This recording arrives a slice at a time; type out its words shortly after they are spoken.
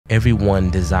Everyone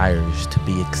desires to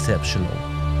be exceptional,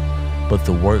 but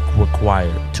the work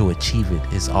required to achieve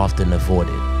it is often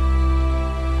avoided.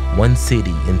 One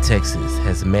city in Texas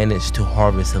has managed to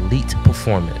harvest elite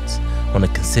performance on a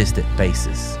consistent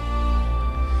basis.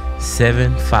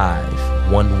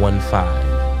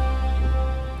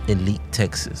 75115, Elite,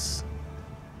 Texas.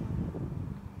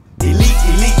 Elite,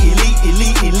 elite, elite,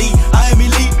 elite, elite. I am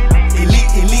elite.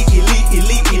 Elite, elite, elite,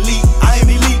 elite, elite. I am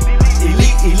elite.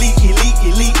 Elite, elite, elite,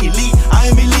 elite, elite. I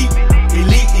am elite.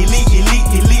 Elite, elite, elite,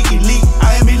 elite, elite.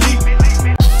 I am elite.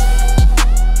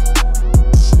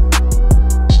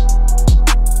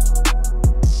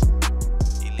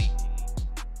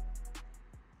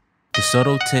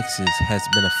 DeSoto, Texas has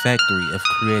been a factory of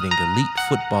creating elite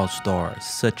football stars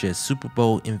such as Super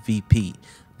Bowl MVP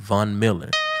Von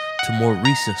Miller to more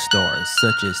recent stars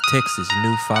such as Texas'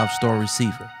 new 5-star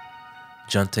receiver,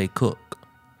 Jonte Cook.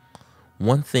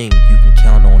 One thing you can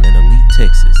count on in elite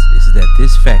Texas is that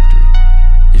this factory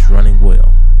is running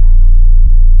well.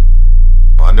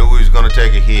 I knew we was going to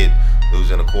take a hit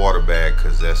losing a quarterback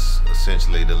because that's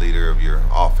essentially the leader of your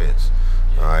offense.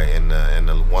 All right, and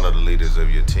one of the leaders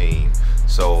of your team.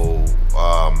 So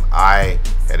I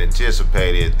had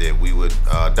anticipated that we would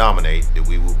dominate, that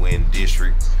we would win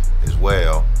district as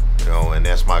well, you know, and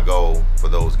that's my goal for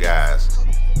those guys.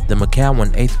 The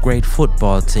McCowan 8th grade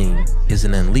football team is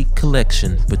an elite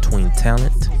collection between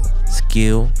talent,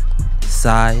 skill,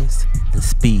 size, and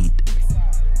speed.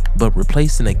 But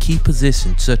replacing a key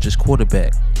position such as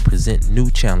quarterback present new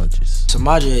challenges.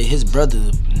 Samaje, his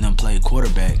brother, played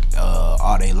quarterback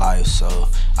all their life, so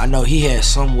I know he had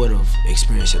somewhat of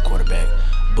experience at quarterback.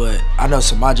 But I know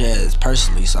Samaje has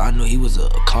personally, so I know he was a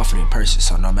confident person.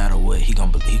 So no matter what, he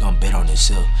gonna bet on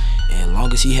himself. And as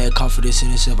long as he had confidence in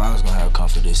himself, I was gonna have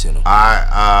confidence in him.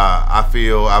 I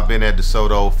feel I've been at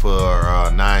DeSoto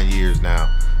for 9 years now.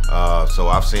 So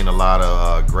I've seen a lot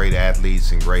of great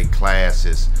athletes and great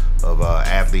classes of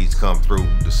athletes come through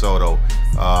DeSoto.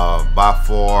 By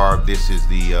far, this is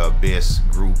the best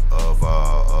group of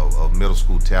middle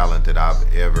school talent that I've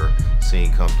ever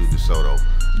seen come through DeSoto.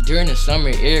 During the summer,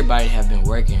 everybody have been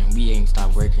working. We ain't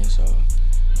stopped working, so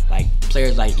like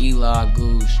players like Eli,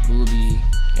 Goose, Ruby,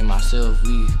 and myself,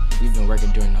 we've been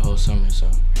working during the whole summer, so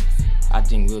I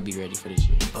think we'll be ready for this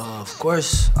year. Of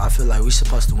course, I feel like we're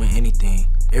supposed to win any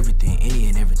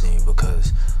and everything,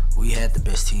 because we had the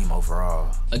best team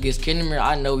overall. Against Kennemer,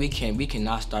 I know we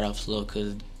cannot start off slow,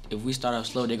 because if we start off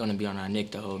slow, they're gonna be on our neck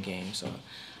the whole game. So.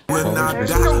 When I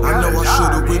die, I know I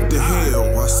should've went to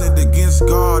hell. I sinned against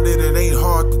God and it ain't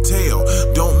hard to tell.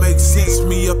 Don't make sense,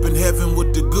 me up in heaven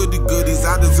with the goodies.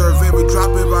 I deserve every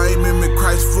drop if I ain't in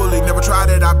Christ fully. Never tried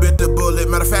it, I bit the bullet.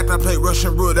 Matter of fact, I played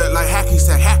Russian roulette like hacky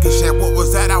sack. What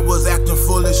was that? I was acting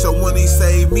foolish. So when he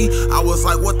saved me, I was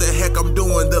like, what the heck I'm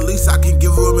doing? The least I can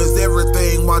give him is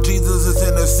everything. While Jesus is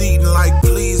interceding like,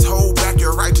 please hold back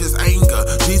your righteous anger.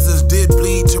 Jesus did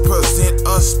bleed to present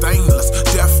us stainless.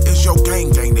 Death is your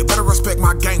gang. They better respect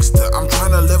my gangster. I'm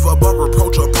trying to live above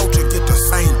reproach and get the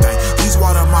same thing. These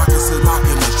water moccasins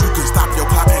mocking us. You can stop your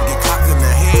clock and get clocked in the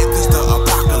head. This the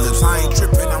apocalypse. I ain't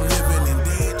tripping, I'm living in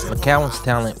dead. McCowan's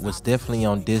talent was definitely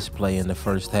on display in the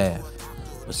first half,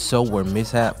 but so were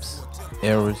mishaps,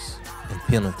 errors, and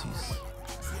penalties,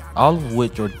 all of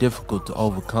which are difficult to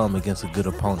overcome against a good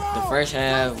opponent. The first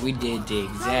half, we did the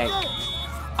exact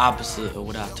opposite of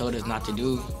what I told us not to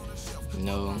do. You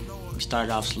know, we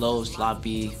started off slow,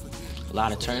 sloppy, a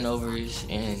lot of turnovers,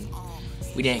 and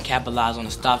we didn't capitalize on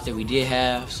the stops that we did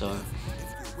have, so.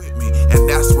 And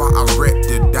that's why I'm ready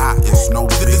to die. It's no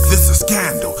this a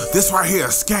scandal. This right here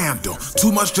a scandal.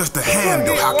 Too much just to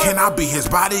handle. How can I be his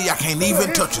body? I can't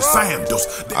even touch his sandals.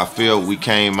 I feel we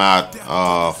came out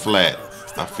flat.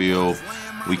 I feel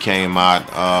we came out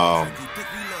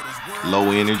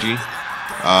low energy.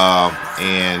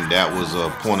 And that was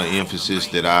a point of emphasis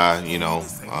that I,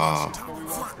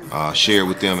 shared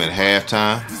with them at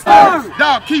halftime.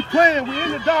 Dog, keep playing. We're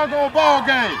in the doggone ball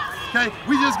game. Okay,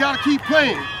 we just gotta keep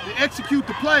playing and execute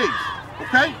the plays.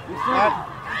 Okay.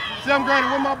 Seventh grader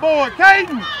with my boy,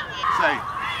 Caden. Say,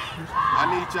 I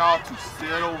need y'all to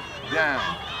settle down.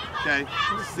 Okay,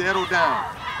 settle down.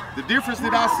 The difference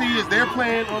that I see is they're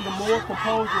playing under more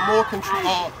composure, more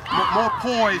control, more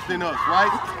poised than us,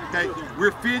 right? Okay,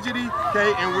 we're fidgety,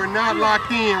 okay, and we're not locked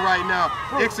in right now,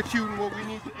 executing what we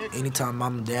need to execute. Anytime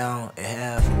I'm down at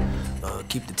half,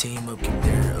 keep the team up, keep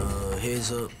their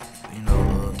heads up,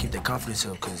 keep their confidence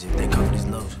up, because if their confidence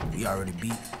low, we already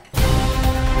beat.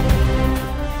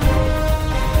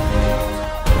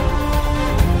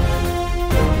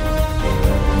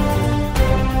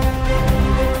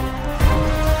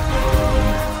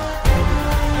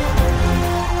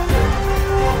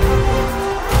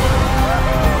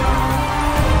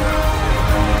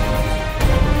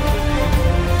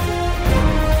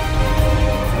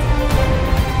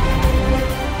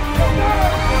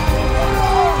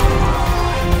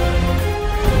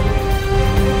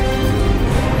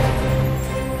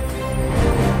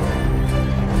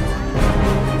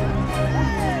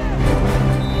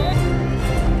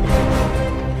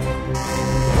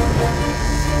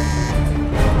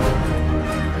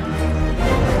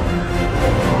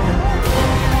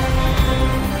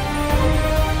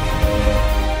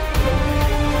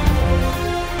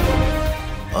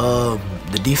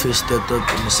 defense stepped up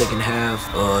in the second half.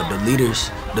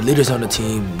 The leaders on the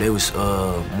team, they was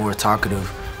more talkative.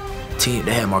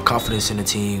 They had more confidence in the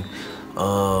team.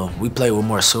 We played with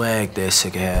more swag that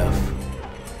second half.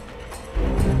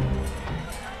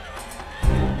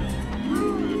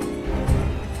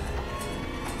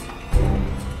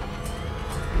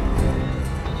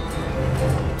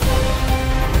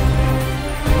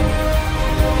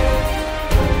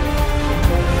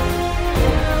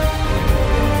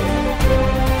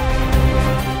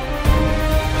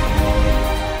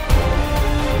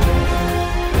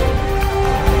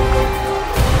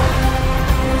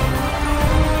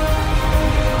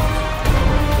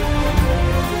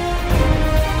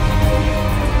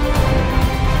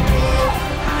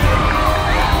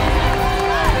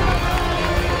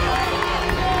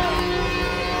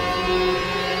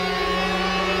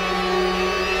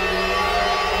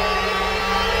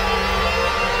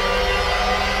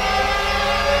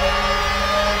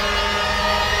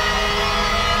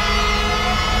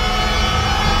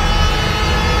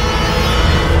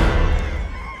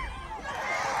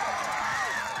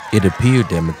 It appeared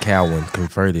that McCowan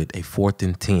converted a 4th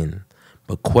and 10,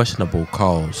 but questionable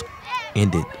calls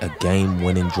ended a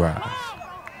game-winning drive.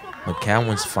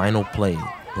 McCowan's final play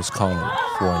was called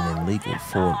for an illegal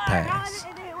forward pass,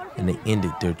 and it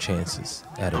ended their chances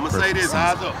at a perfect season. I'm gonna say this,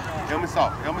 eyes up. Helmet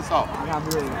soft.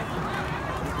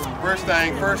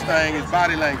 First thing is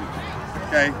body language,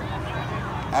 okay?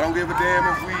 I don't give a damn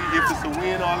if it's a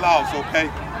win or a loss,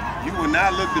 okay? You will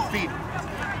not look defeated.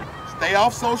 Stay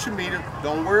off social media.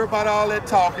 Don't worry about all that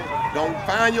talking. Don't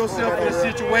find yourself in a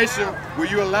situation where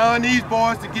you're allowing these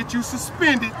boys to get you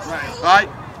suspended. Right?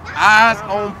 Eyes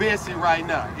on Bessie right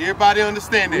now. Everybody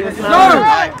understand that? Yes, sir.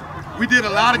 Right? We did a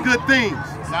lot of good things,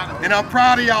 and I'm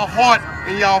proud of y'all heart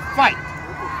and y'all fight.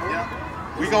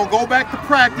 We're gonna go back to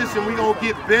practice, and we're gonna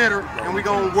get better, and we're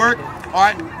gonna work, all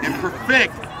right, and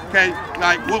perfect, okay,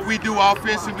 like what we do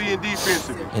offensively and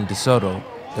defensively. In DeSoto,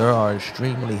 there are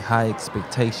extremely high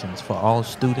expectations for all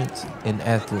students and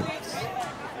athletes.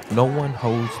 No one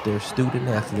holds their student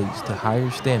athletes to higher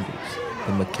standards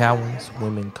than McCowan's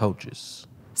women coaches.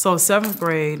 So 7th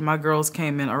grade, my girls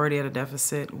came in already at a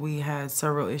deficit. We had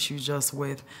several issues just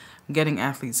with getting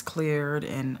athletes cleared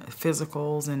and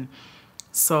physicals, and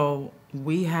so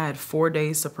we had 4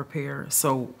 days to prepare.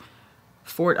 So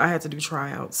I had to do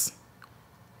tryouts.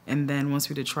 And then once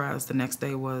we did tryouts, the next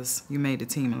day was, you made the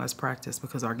team and let's practice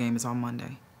because our game is on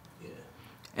Monday. Yeah.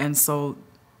 And so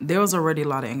there was already a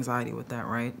lot of anxiety with that,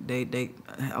 right?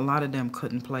 A lot of them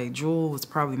couldn't play. Jewel was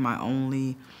probably my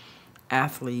only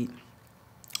athlete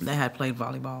that had played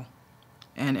volleyball.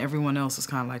 And everyone else was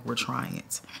kind of like, we're trying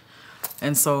it.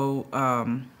 And so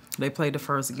they played the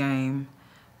first game.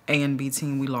 A and B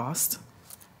team, we lost.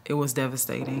 It was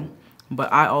devastating.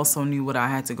 But I also knew what I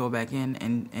had to go back in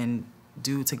and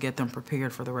do to get them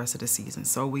prepared for the rest of the season.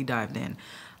 So we dived in.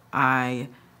 I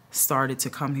started to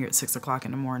come here at 6 o'clock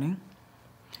in the morning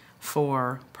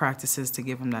for practices to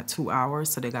give them that 2 hours.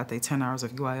 So they got their 10 hours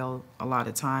of UIL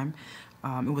allotted time.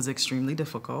 It was extremely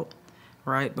difficult,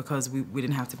 right? Because we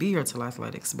didn't have to be here till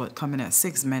athletics, but coming at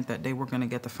 6 meant that they were gonna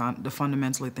get the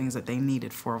fundamentally things that they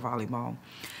needed for volleyball.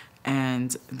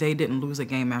 And they didn't lose a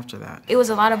game after that. It was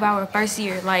a lot of our first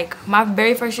year. Like, my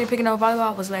very first year picking up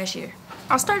volleyball was last year.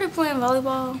 I started playing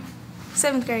volleyball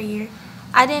 7th grade year.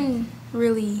 I didn't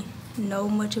really know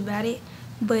much about it,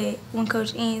 but when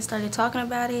Coach Ian started talking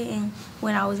about it and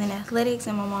when I was in athletics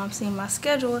and my mom seen my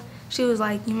schedule, she was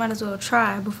like, you might as well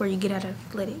try before you get out of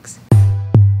athletics.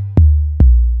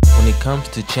 When it comes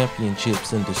to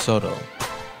championships in DeSoto,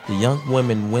 the young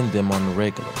women win them on the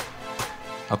regular.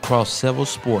 Across several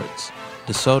sports,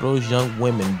 DeSoto's young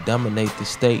women dominate the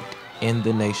state and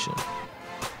the nation.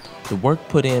 The work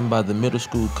put in by the middle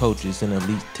school coaches in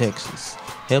Elite, Texas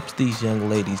helps these young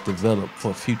ladies develop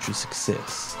for future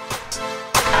success.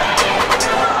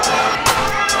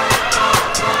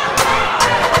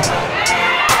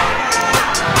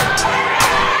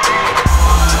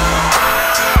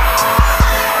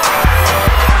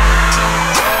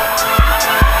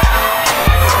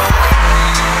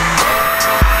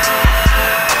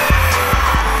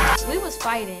 We was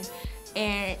fighting,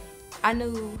 and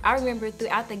I remember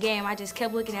throughout the game, I just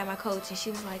kept looking at my coach, and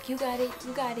she was like, you got it,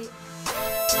 you got it.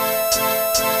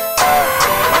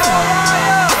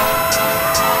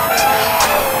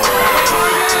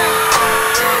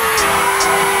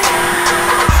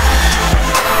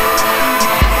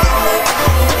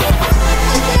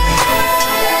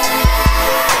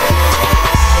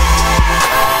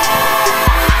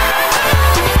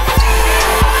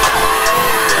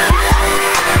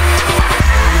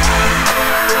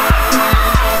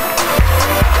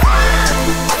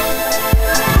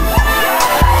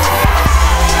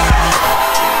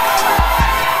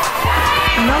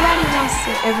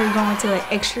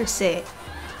 extra set.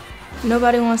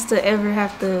 Nobody wants to ever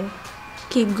have to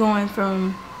keep going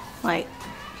from like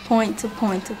point to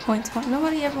point to point to point.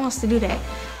 Nobody ever wants to do that.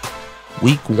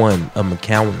 Week 1 of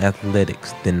McCowan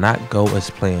Athletics did not go as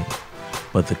planned,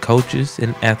 but the coaches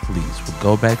and athletes would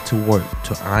go back to work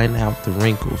to iron out the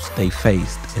wrinkles they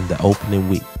faced in the opening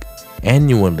week.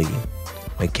 Annually,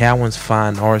 McCowan's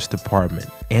Fine Arts Department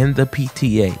and the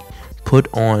PTA put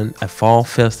on a fall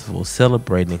festival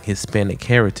celebrating Hispanic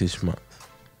Heritage Month.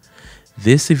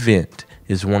 This event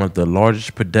is one of the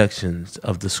largest productions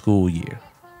of the school year.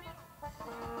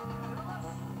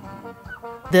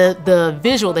 The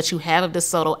visual that you have of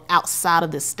DeSoto outside of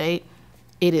the state,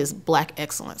 it is Black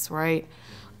excellence, right?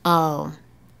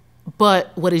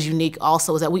 But what is unique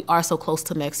also is that we are so close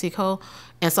to Mexico.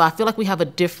 And so I feel like we have a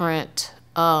different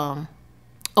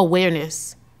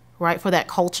awareness, right, for that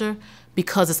culture,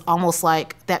 because it's almost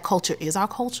like that culture is our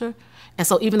culture. And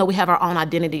so even though we have our own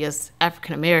identity as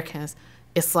African Americans,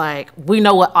 it's like we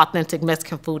know what authentic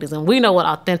Mexican food is and we know what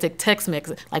authentic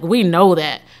Tex-Mex is. Like, we know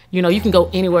that. You know, you can go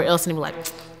anywhere else and be like,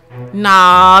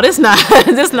 nah, this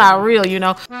not real, you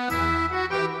know.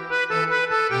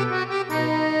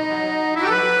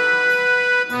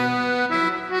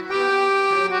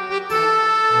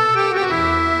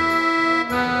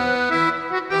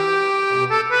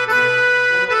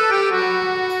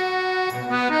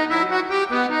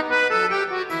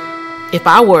 If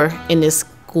I were in this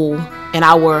school and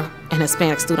I were an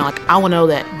Hispanic student, like, I want to know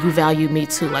that you value me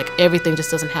too. Like, everything just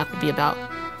doesn't have to be about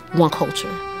one culture,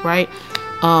 right?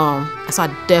 And so I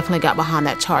definitely got behind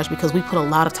that charge because we put a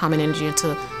lot of time and energy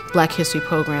into Black history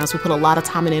programs. We put a lot of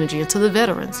time and energy into the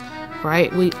veterans,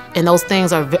 right? And those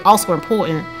things are also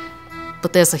important,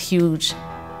 but there's a huge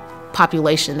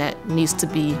population that needs to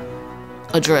be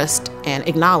addressed and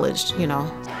acknowledged, you know.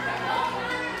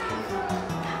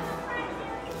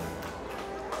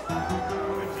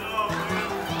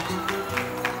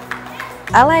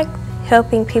 I like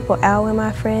helping people out with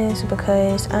my friends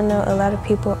because I know a lot of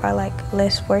people are like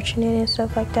less fortunate and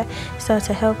stuff like that. So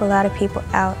to help a lot of people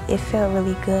out, it felt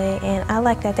really good. And I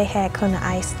like that they had Kona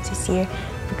Ice this year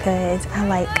because I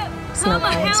like snow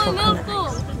cones from Kona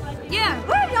Ice. Yeah,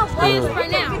 where are y'all playing right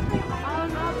now?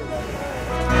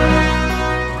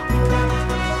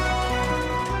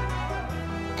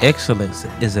 Excellence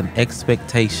is an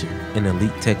expectation in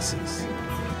Elite Texas.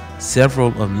 Several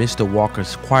of Mr.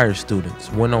 Walker's choir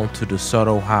students went on to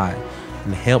DeSoto High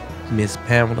and helped Miss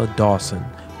Pamela Dawson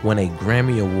win a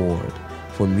Grammy Award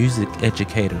for Music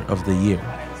Educator of the Year.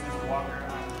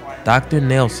 Dr.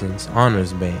 Nelson's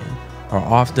Honors Band are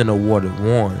often awarded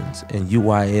wands in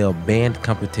UIL band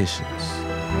competitions.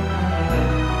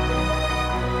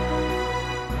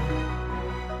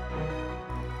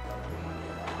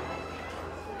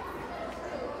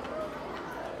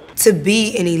 To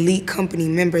be an elite company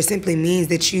member simply means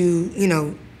that you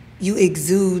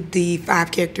exude the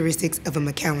 5 characteristics of a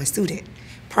McCowan student.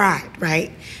 Pride,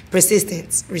 right?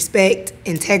 Persistence, respect,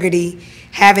 integrity,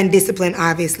 having discipline,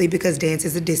 obviously, because dance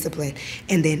is a discipline,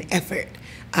 and then effort.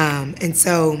 And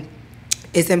so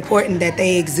it's important that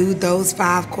they exude those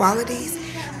 5 qualities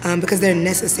because they're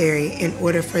necessary in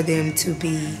order for them to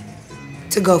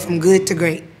go from good to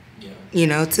great,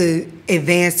 to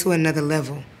advance to another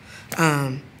level.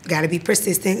 Got to be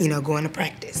persistent, going to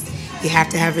practice. You have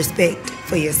to have respect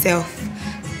for yourself,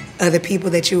 other people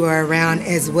that you are around,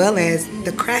 as well as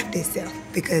the craft itself,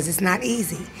 because it's not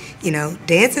easy.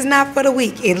 Dance is not for the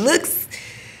weak. It looks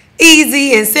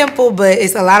easy and simple, but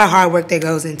it's a lot of hard work that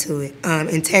goes into it.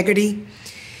 Integrity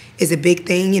is a big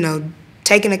thing,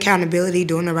 taking accountability,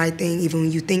 doing the right thing, even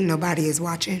when you think nobody is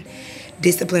watching.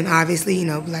 Discipline, obviously,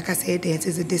 like I said, dance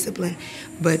is a discipline,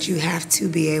 but you have to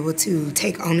be able to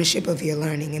take ownership of your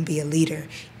learning and be a leader,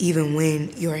 even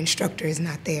when your instructor is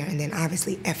not there. And then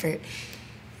obviously effort,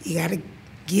 you got to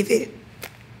give it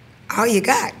all you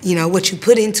got. What you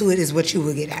put into it is what you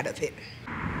will get out of it.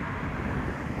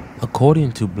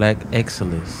 According to Black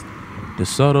Excellence,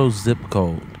 DeSoto's zip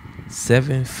code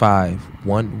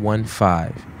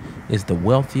 75115 is the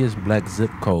wealthiest Black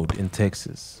zip code in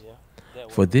Texas.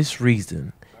 For this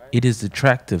reason, it is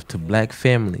attractive to Black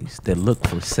families that look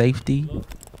for safety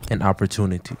and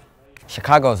opportunity.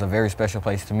 Chicago is a very special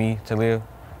place to me to live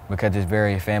because it's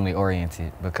very family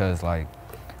oriented. Because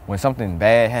when something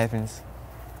bad happens,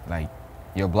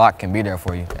 your block can be there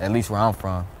for you, at least where I'm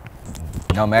from.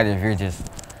 No matter if you're just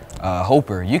a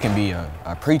hoper, you can be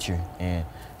a preacher, and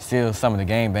still some of the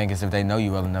gangbangers, if they know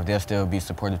you well enough, they'll still be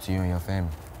supportive to you and your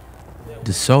family.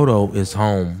 DeSoto is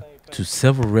home to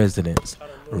several residents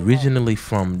originally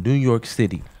from New York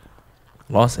City,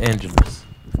 Los Angeles,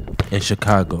 and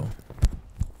Chicago.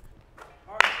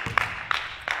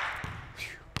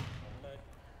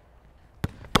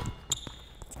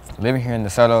 living here in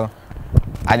DeSoto,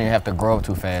 I didn't have to grow up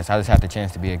too fast. I just had the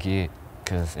chance to be a kid.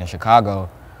 Because in Chicago,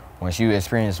 once you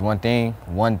experience one thing,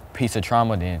 one piece of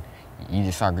trauma, then you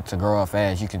just start to grow up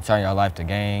fast. You can turn your life to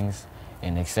gangs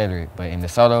and etc. But in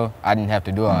DeSoto, I didn't have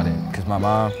to do all that because my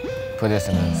mom put us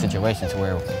in a situation to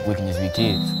where we can just be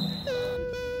kids.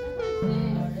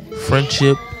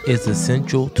 Friendship is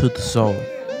essential to the soul.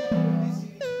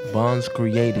 Bonds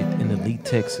created in elite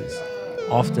Texas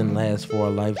often last for a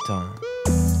lifetime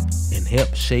and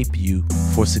help shape you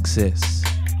for success.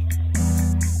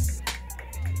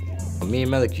 Me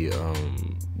and Meliku,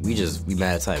 we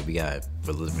mad tight. We got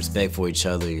respect for each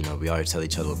other. You know, we always tell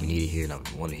each other what we need to hear and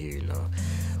what we want to hear. You know,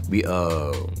 we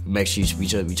make sure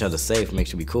each other safe, make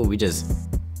sure we cool. We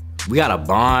got a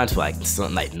bond like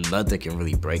something like nothing can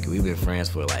really break it. We've been friends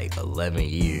for like 11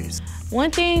 years.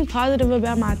 One thing positive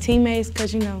about my teammates,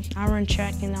 cause you know I run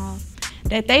track and all,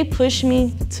 that they push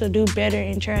me to do better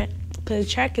in track. Cause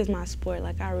track is my sport.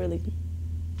 Like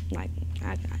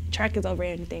track is over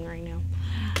everything right now.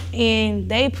 And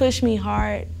they push me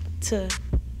hard to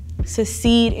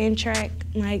succeed in track.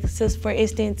 Like, for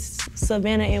instance,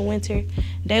 Savannah and Winter,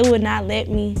 they would not let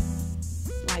me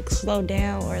like slow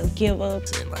down or give up.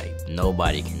 And like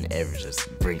nobody can ever just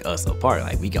bring us apart.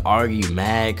 Like we can argue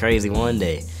mad crazy one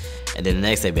day, and then the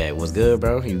next day be like, "What's good,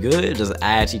 bro? You good?" Just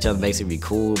ask each other, makes it be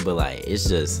cool. But like it's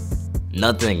just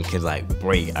nothing can like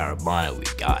break our bond that we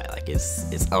got. Like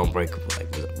it's unbreakable. Like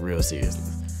with real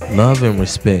seriousness. Love and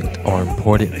respect are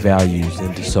important values in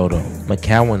DeSoto.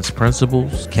 McCowan's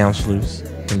principals, counselors,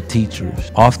 and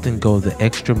teachers often go the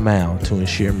extra mile to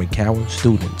ensure McCowan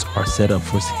students are set up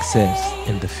for success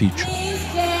in the future.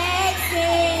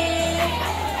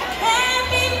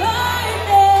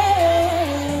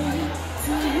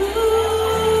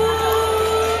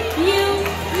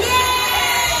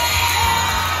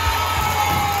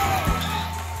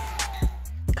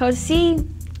 Coach C,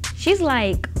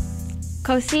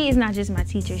 Coach C is not just my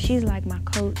teacher. She's like my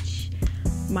coach,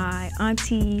 my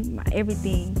auntie, my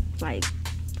everything. Like,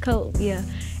 Coach, yeah.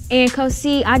 And Coach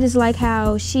C, I just like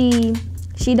how she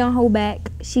don't hold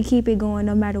back. She keep it going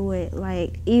no matter what.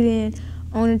 Like, even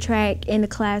on the track, in the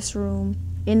classroom,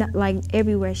 like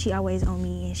everywhere, she always on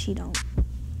me, and she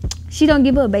don't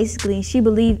give up basically. And she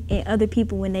believe in other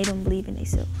people when they don't believe in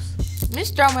themselves.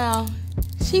 Miss Dromel,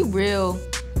 she real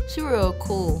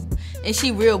cool, and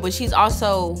she real, but she's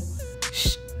also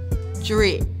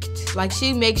strict. Like,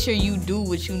 she makes sure you do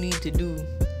what you need to do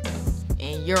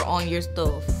and you're on your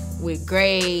stuff with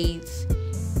grades.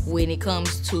 When it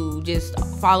comes to just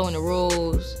following the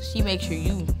rules, she makes sure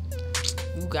you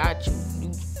got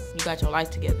your life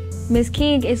together. Miss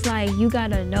King, it's like you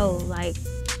gotta know, like,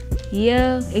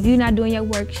 yeah, if you're not doing your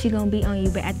work, she gonna be on you,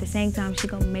 but at the same time, she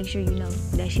gonna make sure you know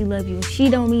that she love you. She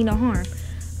don't mean no harm.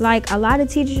 Like, a lot of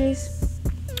teachers,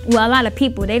 well, a lot of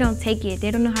people, they don't take it. They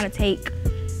don't know how to take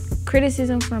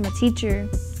criticism from a teacher,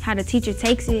 how the teacher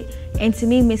takes it. And to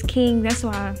me, Miss King, that's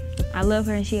why I love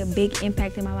her, and she a big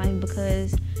impact in my life,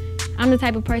 because I'm the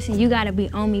type of person, you gotta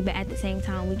be on me, but at the same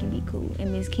time, we can be cool.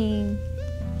 And Miss King,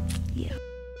 yeah.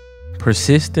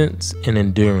 Persistence and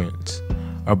endurance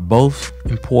are both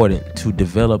important to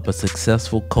develop a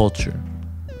successful culture.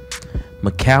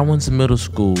 McCowan's Middle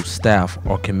School staff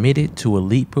are committed to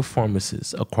elite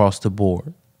performances across the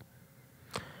board.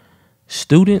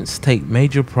 Students take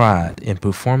major pride in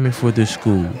performing for their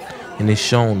school, and is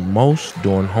shown most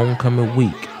during homecoming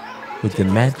week with the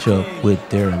matchup with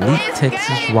their elite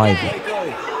Texas rival,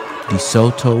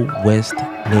 DeSoto West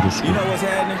Middle School. You know what's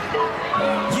happening?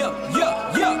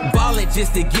 Ballin'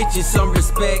 just to get you some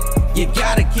respect. You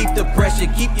gotta keep the pressure,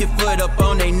 keep your foot up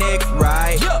on their neck,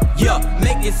 right?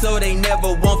 Make it so they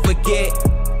never won't forget.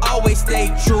 Always stay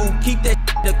true, keep that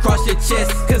across your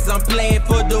chest, cause I'm playing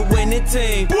for the winning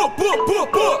team.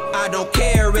 I don't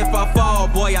care if I fall,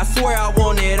 boy, I swear I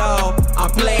want it all. I'm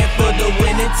playing for the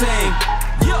winning team.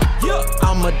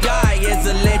 I'ma die as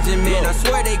a legend, man, I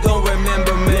swear they gon'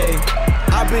 remember me.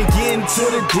 I've been getting to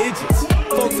the digits,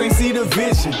 folks ain't see the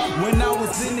vision when I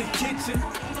was in the kitchen.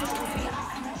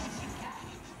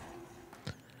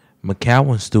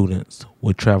 McCowan students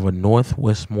will travel North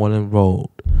Westmoreland Road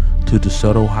to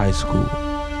DeSoto High School,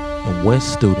 and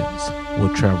West students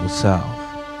will travel south.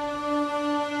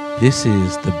 This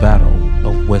is the Battle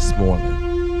of Westmoreland.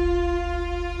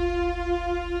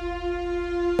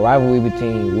 The rivalry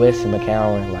between West and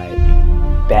McCowan, like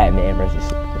Batman versus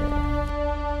Superman.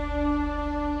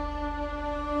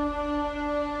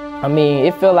 I mean,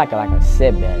 it felt like a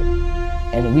setback,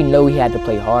 and we know we had to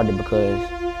play harder because,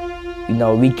 you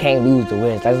know, we can't lose to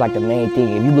West. That's like the main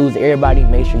thing. If you lose to everybody,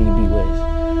 make sure you beat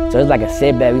West. So it's like a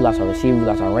setback. We lost our receiver, we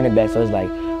lost our running back. So it's like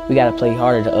we gotta play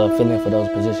harder to fill in for those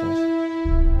positions.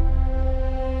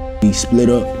 We split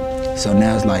up, so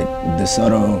now it's like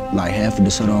DeSoto, like half of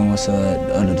DeSoto on one side,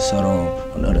 the other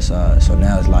DeSoto on the other side. So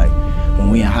now it's like, when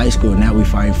we in high school, now we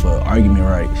fighting for argument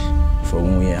rights for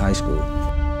when we in high school.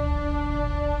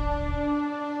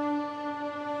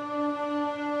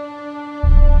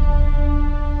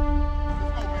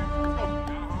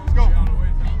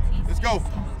 Let's go.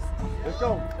 Let's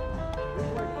go.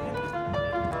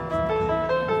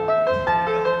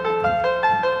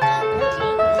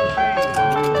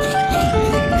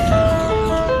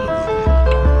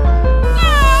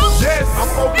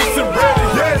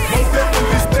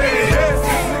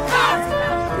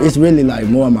 It's really like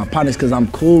more of my partners because I'm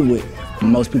cool with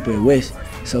most people in West.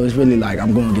 So it's really like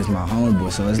I'm going against my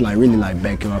homeboy. So it's like really like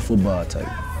backyard football type.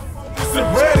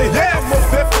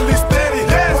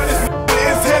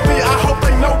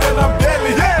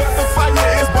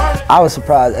 I was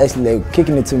surprised actually they were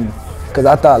kicking it to me because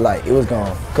I thought like it was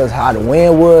going, because how the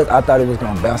wind was, I thought it was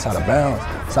going to bounce out of bounds.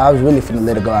 So I was really finna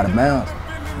let it go out of bounds.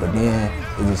 But then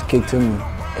it just kicked to me.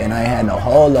 And I ain't had no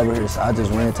hole over here, so I just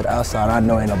ran to the outside. I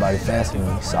know ain't nobody faster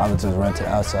than me, so I would just run to the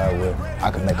outside where I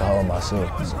could make a hole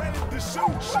myself.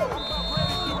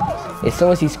 As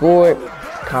soon as he scored,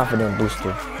 confidence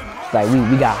booster. Like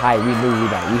we got hype, we knew we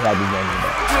had this game.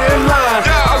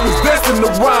 I was destined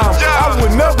to rhyme, I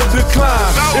would never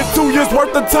decline. In 2 years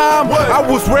worth of time, I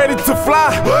was ready to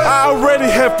fly. I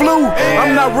already had flu,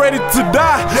 I'm not ready to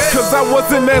die, cause I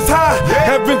wasn't as high,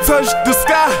 haven't touched the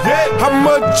sky. How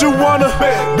much you wanna?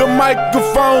 The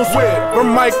microphones,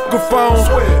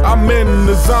 I'm in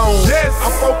the zone. Yes,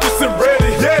 I'm focused and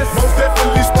ready, yes, most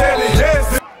definitely steady. Yes,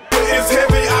 it's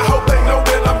heavy, I hope they know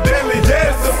that I'm deadly.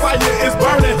 Yes, the fire is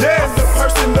burning, yes, I'm the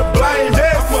person to blame.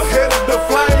 Yes, I'm ahead of the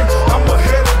flame, I'm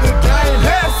ahead of the game.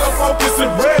 Yes, I'm focused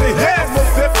and ready, yes,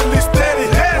 most definitely steady.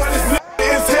 Yes,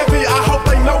 it's heavy, I hope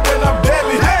they know that I'm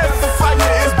deadly. Yes, the fire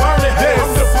is burning, yes,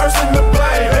 I'm the person to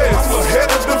blame. Yes, I'm ahead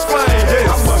of the flame,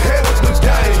 yes, I'm ahead of the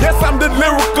game. Yes, I'm the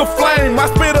lyrical flame, I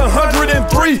spit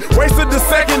 103, race to the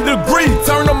second degree,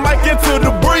 turn the mic into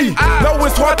debris. Know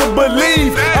it's hard to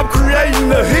believe, I'm creating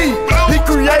the heat. He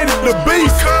created the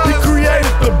beast, he created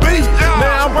the beat.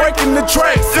 Now I'm breaking the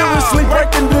track, seriously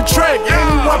breaking the track.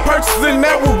 Anyone purchasing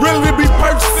that will really be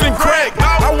purchasing crack.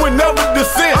 I would never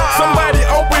descend, somebody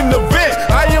open the vent.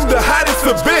 I am the hottest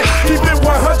event, keep it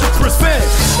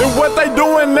 100%. And what they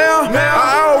doing now,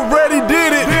 I already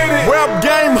did it. Rap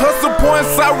game, hustle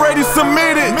points already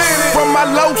submitted. From my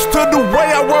loafs to the way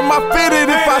I wear my fitted.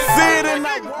 If I see it and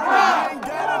I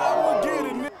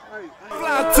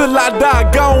fly till I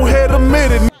die, go ahead,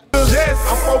 admit it. Yes,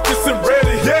 I'm focused and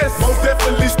ready. Yes, most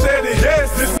definitely steady.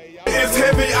 Yes, this is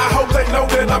heavy. I hope they know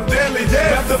that I'm deadly.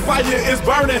 Yes, the fire is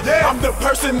burning. I'm the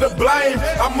person to blame.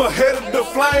 I'm ahead of the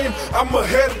flame. I'm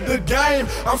ahead of the game.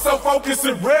 I'm so focused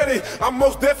and ready. I'm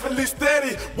most definitely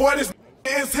steady. Boy, this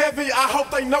is heavy. I hope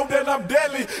they know that I'm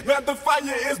deadly. Now the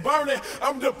fire is burning.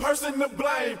 I'm the person to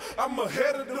blame. I'm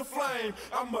ahead of the flame.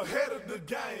 I'm ahead of the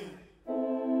game.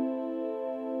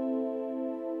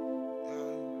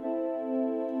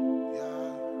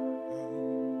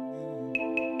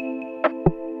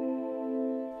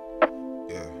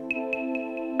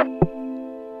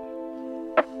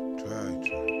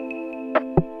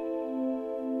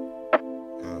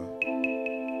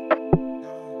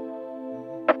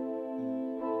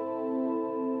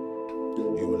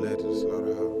 You were led to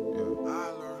DeSoto.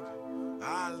 Yeah.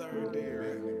 I learned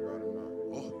it.